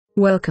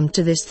Welcome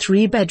to this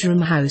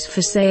 3-bedroom house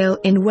for sale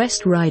in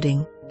West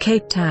Riding,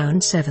 Cape Town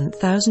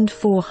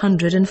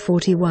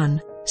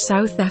 7441,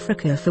 South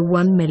Africa for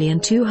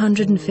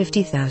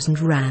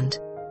R1,250,000.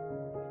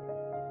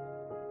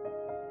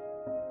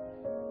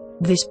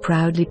 This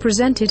proudly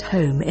presented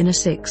home in a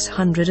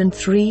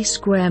 603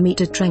 square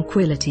meter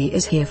Tranquility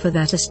is here for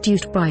that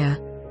astute buyer.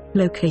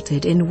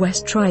 Located in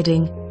West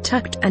Riding,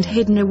 tucked and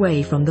hidden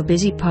away from the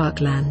busy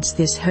Parklands,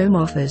 this home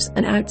offers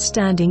an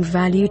outstanding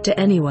value to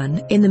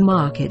anyone in the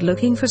market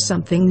looking for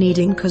something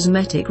needing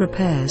cosmetic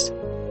repairs.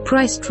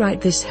 Priced right,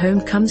 this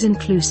home comes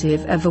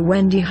inclusive of a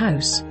Wendy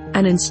house,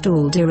 an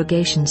installed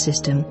irrigation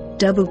system,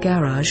 double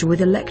garage with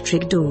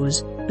electric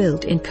doors,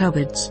 built-in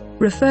cupboards,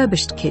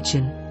 refurbished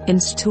kitchen,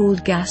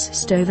 installed gas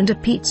stove and a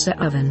pizza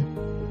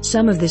oven.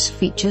 Some of these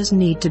features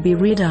need to be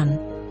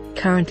redone.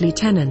 Currently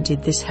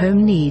tenanted, this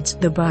home needs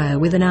the buyer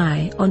with an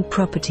eye on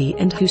property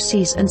and who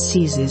sees and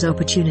seizes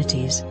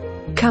opportunities.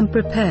 Come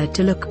prepared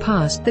to look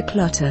past the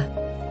clutter.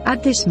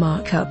 At this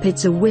markup,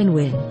 it's a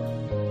win-win.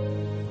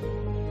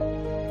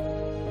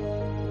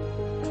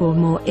 For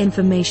more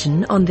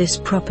information on this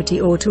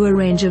property or to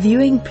arrange a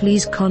viewing,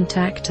 please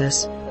contact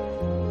us.